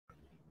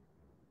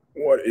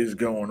What is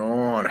going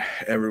on,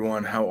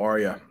 everyone? How are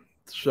you?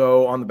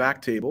 So, on the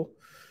back table,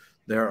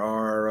 there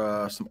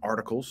are some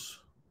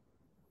articles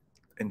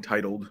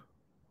entitled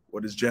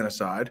 "What is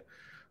Genocide?"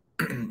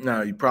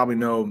 Now, you probably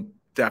know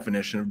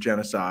definition of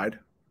genocide.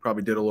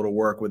 Probably did a little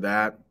work with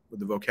that, with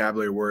the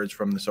vocabulary words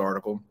from this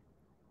article.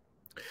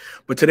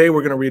 But today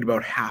we're going to read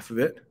about half of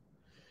it,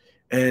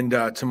 and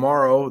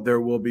tomorrow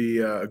there will be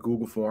a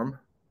Google form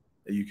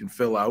that you can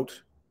fill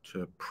out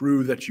to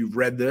prove that you've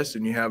read this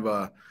and you have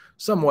a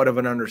somewhat of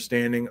an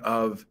understanding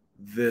of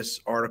this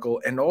article,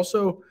 and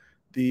also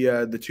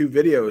the two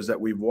videos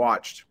that we've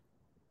watched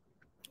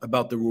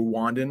about the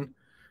Rwandan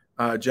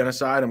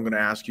genocide. I'm going to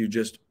ask you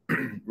just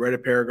write a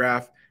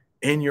paragraph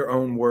in your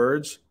own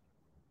words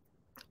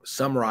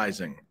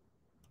summarizing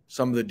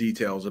some of the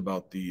details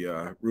about the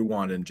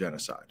Rwandan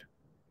genocide.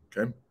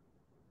 Okay,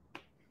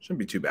 shouldn't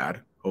be too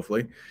bad,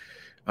 hopefully.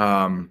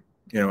 I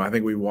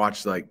think we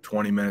watched like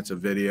 20 minutes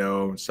of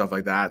video and stuff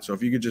like that. So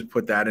if you could just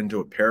put that into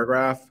a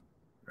paragraph,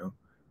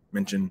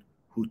 mention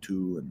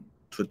Hutu and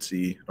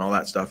Tutsi and all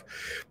that stuff.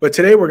 But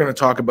today we're going to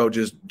talk about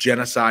just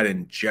genocide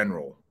in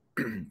general.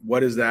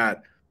 What is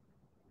that?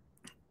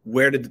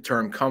 Where did the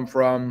term come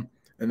from?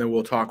 And then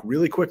we'll talk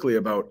really quickly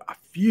about a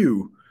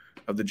few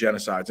of the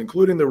genocides,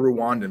 including the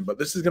Rwandan. But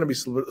this is going to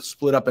be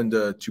split up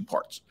into two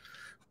parts.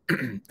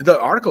 The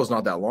article is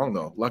not that long,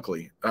 though,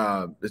 luckily.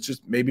 It's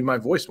just maybe my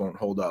voice won't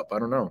hold up. I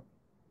don't know.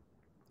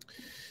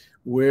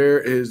 Where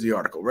is the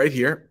article? Right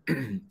here.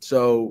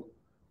 So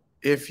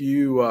if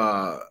you,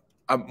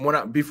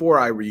 before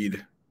I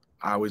read,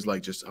 I was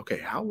like, just, okay,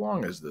 how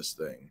long is this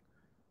thing?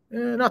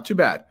 Not too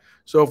bad.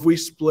 So if we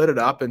split it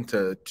up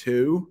into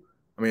two,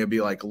 I mean, it'd be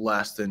like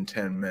less than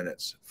 10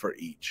 minutes for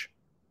each.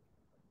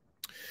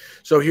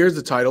 So here's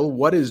the title.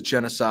 What is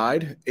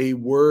genocide? A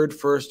word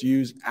first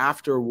used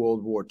after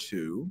World War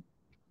II.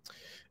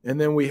 And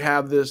then we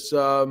have this,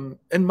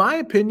 in my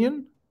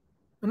opinion,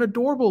 an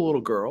adorable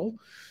little girl.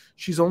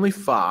 She's only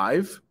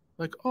 5.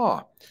 Like,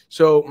 oh.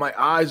 So my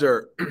eyes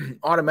are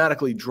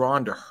automatically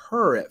drawn to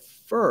her at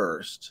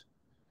first.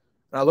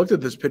 And I looked at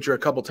this picture a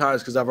couple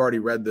times because I've already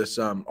read this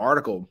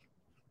article.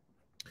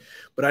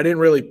 But I didn't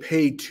really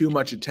pay too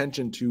much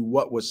attention to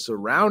what was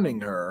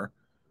surrounding her.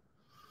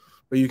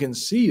 But you can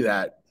see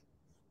that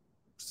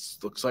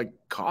looks like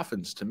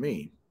coffins to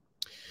me.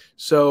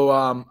 So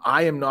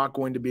I am not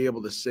going to be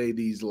able to say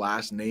these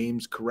last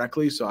names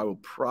correctly, so I will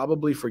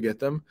probably forget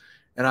them.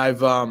 And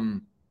I've,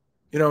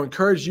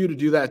 encouraged you to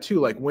do that too.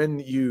 Like when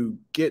you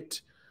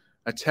get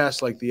a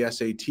test like the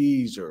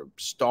SATs or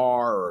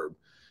STAR or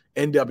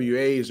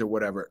NWAs or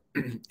whatever,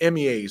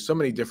 MEAs, so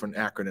many different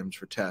acronyms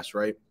for tests,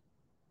 right?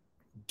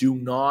 Do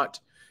not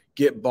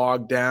get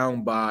bogged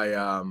down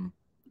by,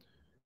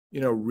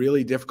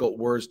 really difficult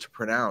words to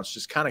pronounce.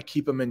 Just kind of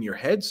keep them in your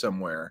head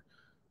somewhere.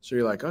 So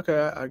you're like,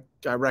 okay,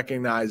 I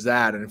recognize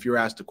that. And if you're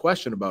asked a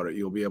question about it,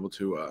 you'll be able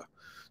to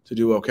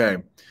do okay.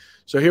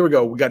 So here we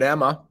go. We got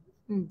Emma,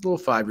 little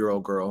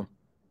 5-year-old girl.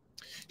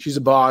 She's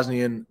a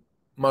Bosnian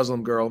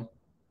Muslim girl.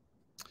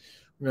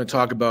 We're going to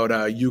talk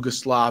about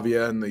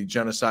Yugoslavia and the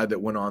genocide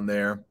that went on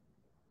there.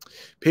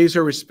 Pays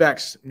her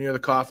respects near the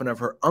coffin of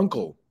her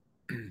uncle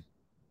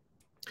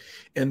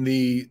in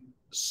the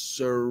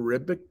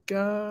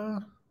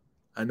Srebrenica.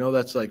 I know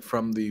that's like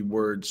from the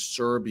word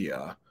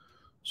Serbia.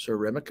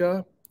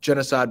 Srebrenica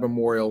Genocide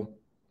Memorial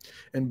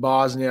in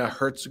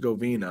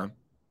Bosnia-Herzegovina,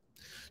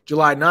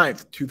 July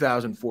 9th,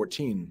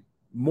 2014,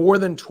 more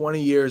than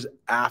 20 years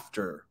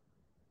after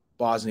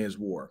Bosnia's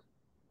war.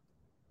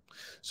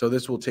 So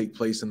this will take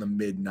place in the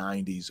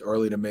mid-90s,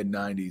 early to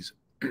mid-90s.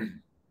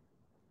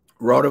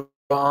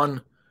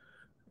 Radovan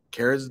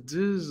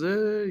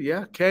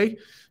Karadzic,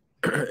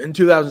 in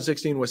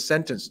 2016 was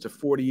sentenced to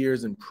 40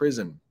 years in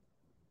prison.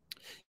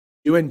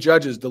 UN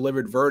judges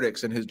delivered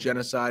verdicts in his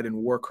genocide and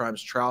war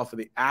crimes trial for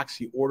the acts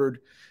he ordered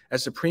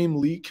as supreme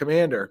lead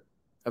commander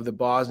of the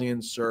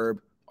Bosnian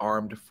Serb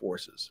armed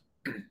forces.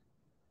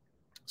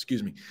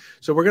 Excuse me.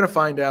 So we're going to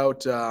find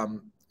out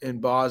in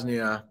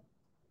Bosnia,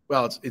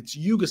 well, it's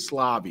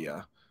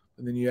Yugoslavia,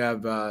 and then you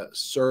have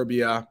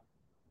Serbia.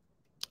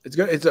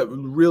 It's a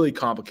really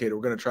complicated.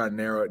 We're going to try to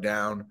narrow it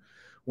down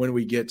when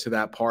we get to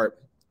that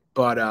part,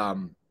 but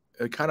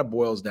it kind of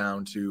boils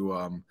down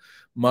to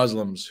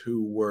Muslims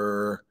who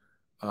were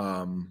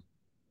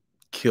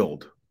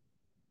killed.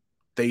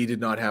 They did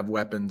not have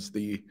weapons.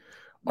 The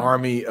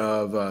army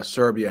of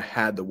Serbia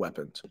had the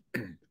weapons.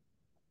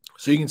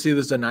 So you can see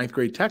this is a 9th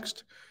grade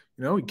text.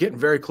 Getting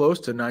very close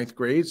to 9th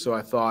grade. So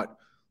I thought,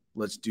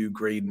 let's do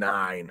grade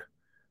 9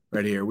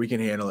 right here. We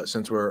can handle it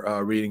since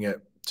we're reading it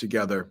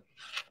together.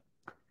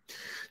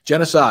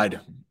 Genocide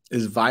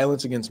is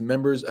violence against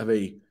members of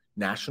a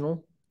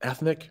national,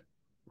 ethnic,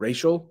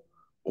 racial,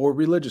 or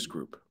religious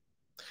group.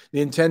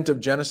 The intent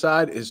of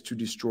genocide is to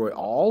destroy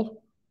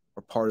all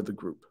or part of the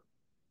group.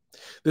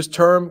 This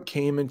term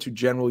came into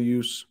general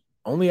use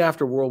only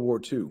after World War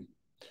II,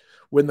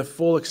 when the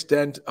full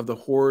extent of the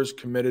horrors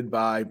committed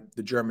by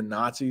the German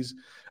Nazis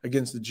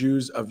against the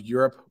Jews of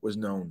Europe was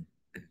known.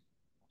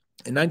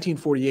 In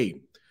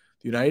 1948,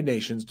 the United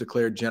Nations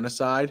declared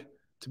genocide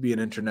to be an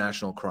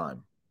international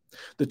crime.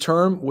 The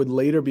term would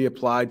later be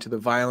applied to the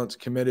violence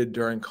committed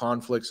during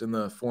conflicts in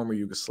the former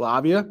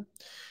Yugoslavia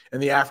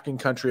and the African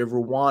country of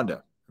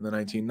Rwanda in the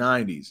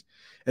 1990s.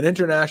 An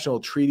international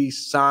treaty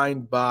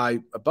signed by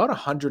about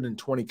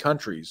 120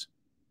 countries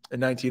in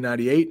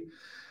 1998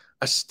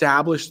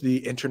 established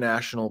the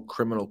International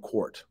Criminal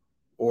Court,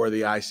 or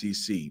the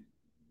ICC.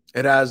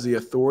 It has the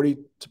authority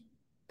to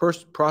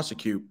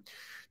prosecute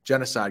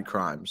genocide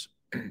crimes.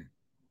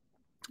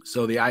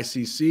 So the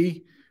ICC,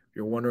 if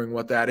you're wondering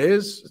what that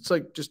is, it's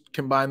like just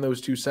combine those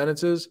two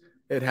sentences.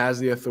 It has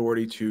the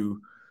authority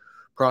to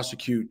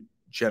prosecute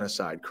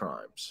genocide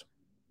crimes.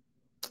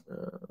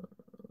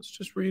 Let's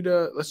just read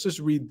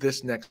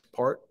this next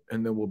part,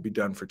 and then we'll be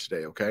done for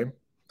today, okay?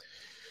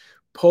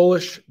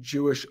 Polish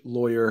Jewish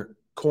lawyer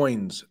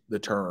coins the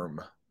term.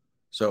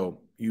 So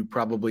you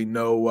probably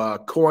know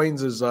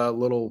coins is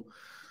little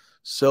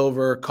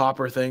silver,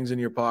 copper things in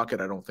your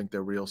pocket. I don't think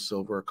they're real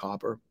silver or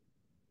copper.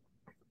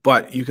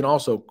 But you can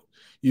also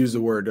use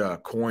the word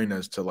coin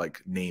as to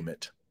like name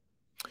it.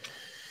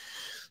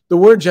 The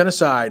word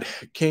genocide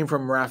came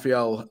from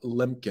Raphael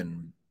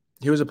Lemkin.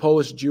 He was a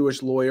Polish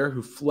Jewish lawyer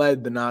who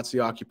fled the Nazi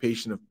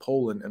occupation of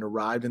Poland and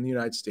arrived in the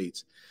United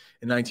States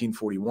in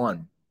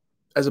 1941.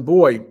 As a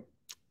boy,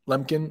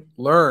 Lemkin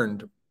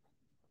learned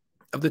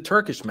of the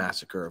Turkish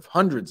massacre of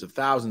hundreds of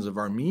thousands of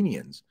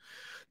Armenians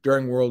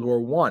during World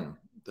War I.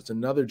 That's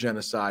another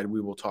genocide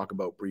we will talk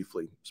about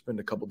briefly. Spend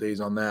a couple days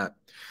on that.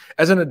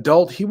 As an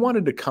adult, he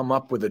wanted to come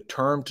up with a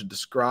term to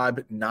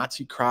describe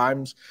Nazi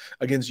crimes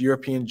against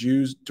European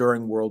Jews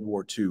during World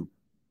War II.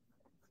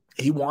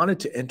 He wanted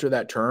to enter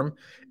that term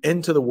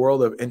into the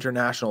world of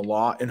international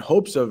law in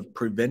hopes of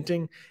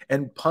preventing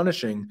and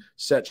punishing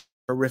such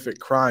horrific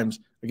crimes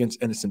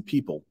against innocent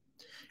people.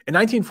 In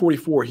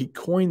 1944, he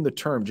coined the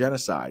term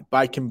genocide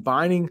by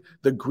combining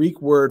the Greek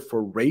word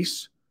for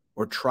race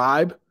or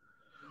tribe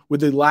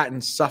with the Latin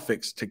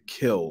suffix to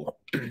kill.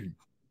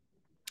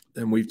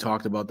 And we've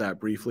talked about that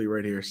briefly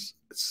right here.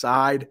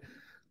 Side,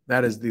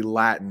 that is the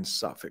Latin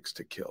suffix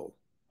to kill.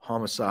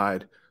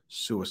 Homicide,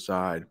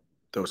 suicide,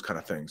 those kind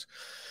of things.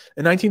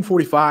 In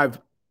 1945,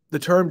 the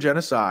term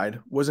genocide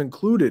was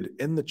included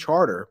in the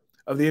charter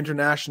of the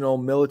International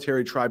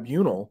Military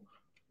Tribunal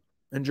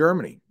in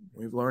Germany.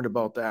 We've learned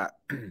about that.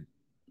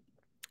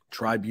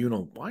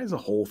 Tribunal. Why is the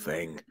whole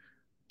thing?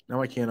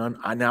 Now I can't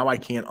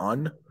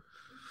un.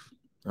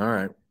 All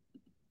right.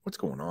 What's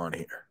going on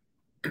here?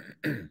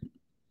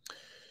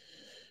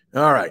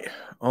 All right.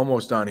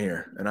 Almost done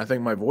here. And I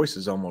think my voice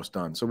is almost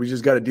done. So we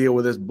just got to deal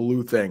with this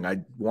blue thing.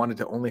 I wanted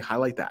to only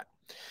highlight that.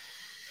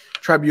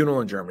 Tribunal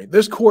in Germany.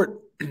 This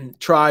court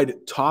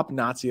tried top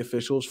Nazi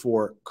officials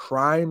for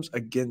crimes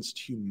against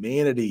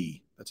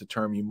humanity. That's a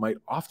term you might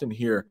often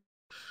hear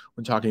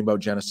when talking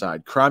about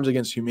genocide. Crimes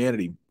against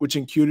humanity, which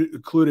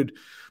included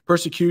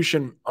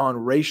persecution on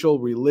racial,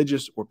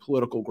 religious, or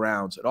political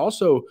grounds. It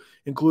also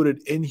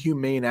included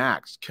inhumane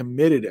acts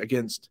committed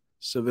against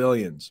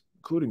civilians,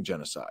 including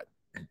genocide.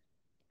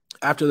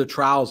 After the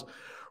trials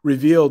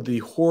revealed the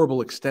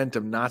horrible extent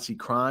of Nazi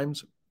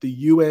crimes, the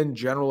UN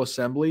General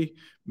Assembly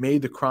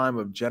made the crime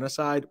of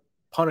genocide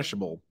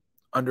punishable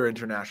under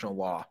international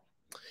law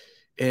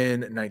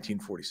in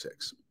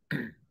 1946. All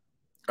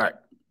right.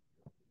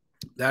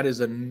 That is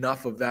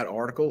enough of that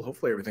article.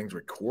 Hopefully everything's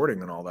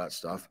recording and all that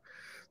stuff.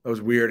 That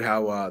was weird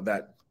how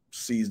that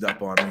seized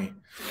up on me.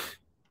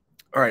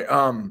 All right.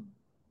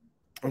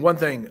 One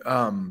thing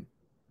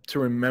to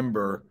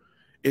remember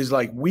is,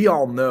 like, we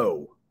all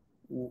know,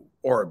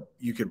 or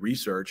you could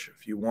research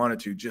if you wanted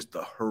to, just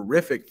the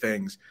horrific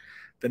things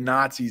the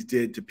Nazis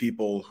did to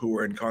people who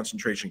were in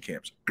concentration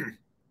camps.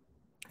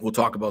 We'll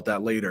talk about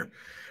that later.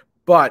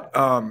 But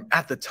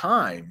at the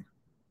time,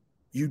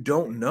 you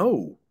don't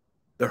know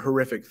the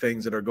horrific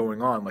things that are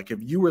going on. Like, if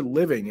you were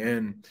living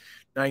in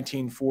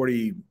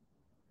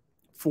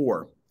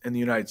 1944 in the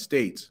United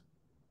States,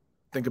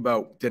 think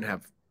about, didn't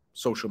have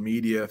social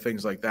media,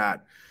 things like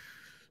that.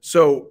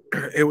 So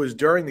it was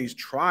during these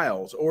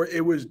trials, or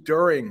it was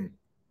during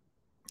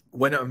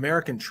when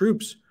American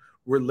troops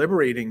were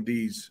liberating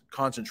these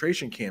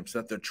concentration camps,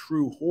 that the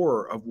true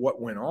horror of what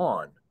went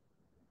on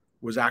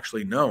was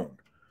actually known.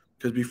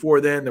 Because before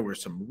then, there were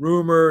some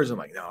rumors and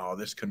like, no,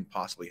 this couldn't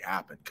possibly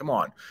happen. Come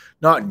on.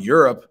 Not in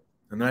Europe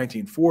in the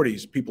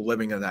 1940s, people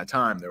living at that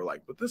time, they were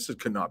like, but this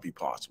could not be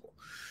possible.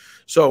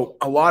 So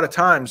a lot of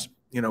times,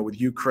 you know,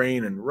 with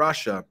Ukraine and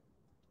Russia,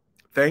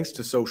 thanks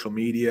to social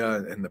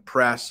media and the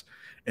press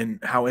and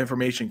how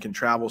information can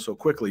travel so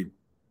quickly,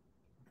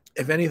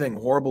 if anything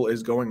horrible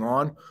is going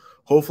on,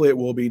 hopefully it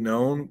will be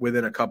known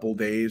within a couple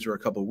days or a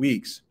couple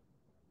weeks.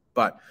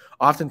 But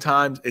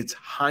oftentimes it's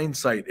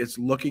hindsight. It's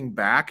looking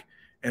back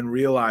and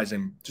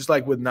realizing, just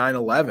like with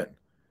 9/11,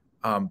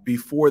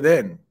 before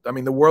then, I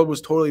mean, the world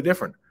was totally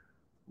different.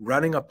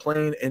 Running a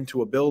plane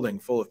into a building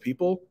full of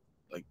people,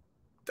 like,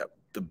 that,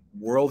 the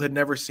world had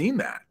never seen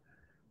that.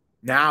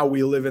 Now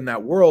we live in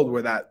that world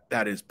where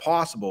that is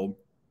possible,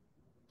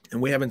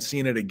 and we haven't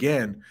seen it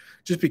again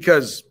just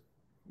because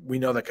we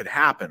know that could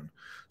happen.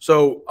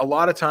 So a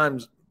lot of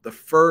times the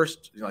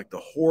first, like, the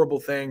horrible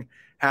thing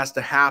has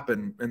to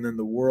happen, and then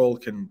the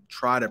world can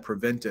try to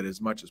prevent it as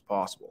much as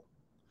possible.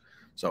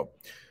 So,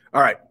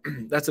 all right,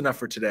 that's enough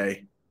for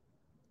today.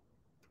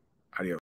 Adios.